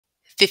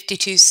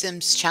52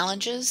 Sims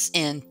challenges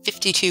in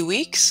 52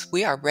 weeks.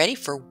 We are ready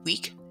for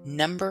week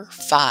number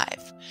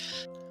 5.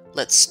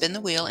 Let's spin the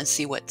wheel and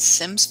see what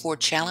Sims 4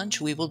 challenge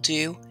we will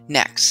do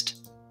next.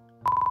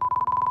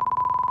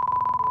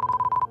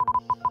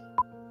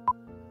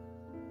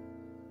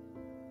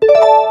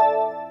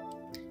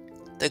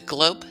 The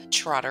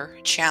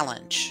Globetrotter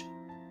challenge.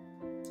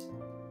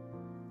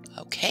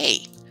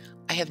 Okay,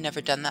 I have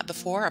never done that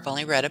before. I've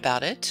only read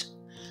about it.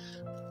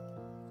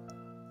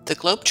 The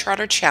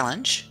Globetrotter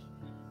challenge.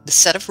 The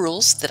set of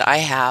rules that I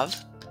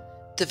have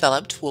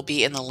developed will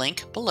be in the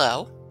link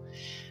below.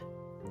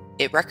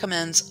 It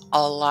recommends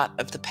a lot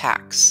of the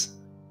packs.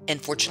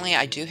 And fortunately,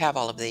 I do have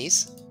all of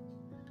these.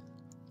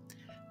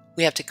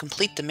 We have to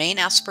complete the main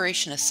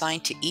aspiration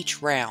assigned to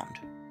each round.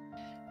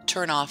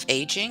 Turn off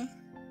aging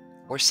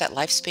or set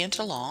lifespan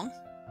to long.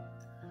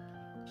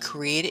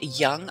 Create a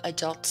young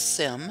adult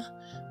sim.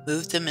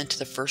 Move them into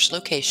the first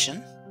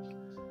location.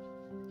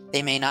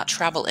 They may not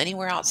travel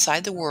anywhere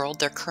outside the world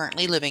they're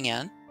currently living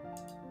in.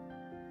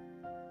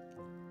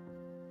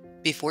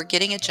 Before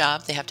getting a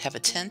job, they have to have a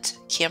tent,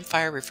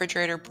 campfire,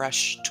 refrigerator,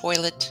 brush,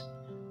 toilet.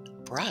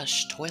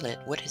 Brush, toilet,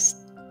 what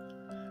is?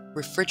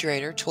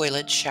 Refrigerator,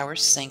 toilet, shower,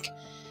 sink,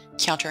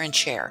 counter, and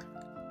chair.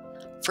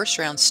 First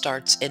round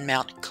starts in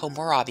Mount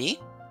Komorabi.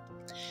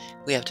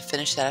 We have to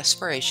finish that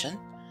aspiration.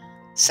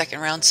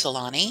 Second round,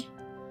 Solani,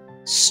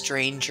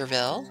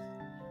 Strangerville,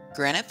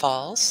 Granite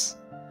Falls,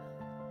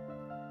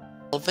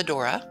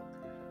 Elvadora,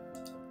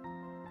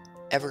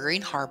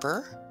 Evergreen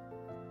Harbor,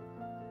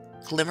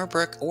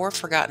 Glimmerbrook, or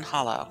Forgotten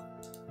Hollow.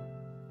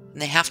 And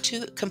they have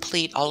to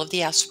complete all of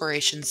the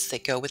aspirations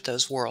that go with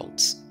those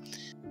worlds.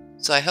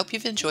 So I hope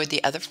you've enjoyed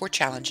the other 4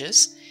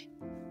 challenges.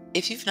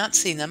 If you've not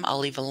seen them, I'll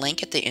leave a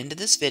link at the end of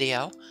this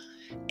video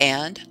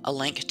and a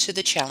link to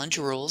the challenge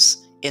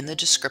rules in the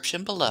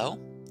description below.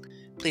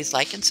 Please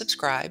like and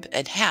subscribe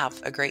and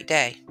have a great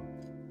day.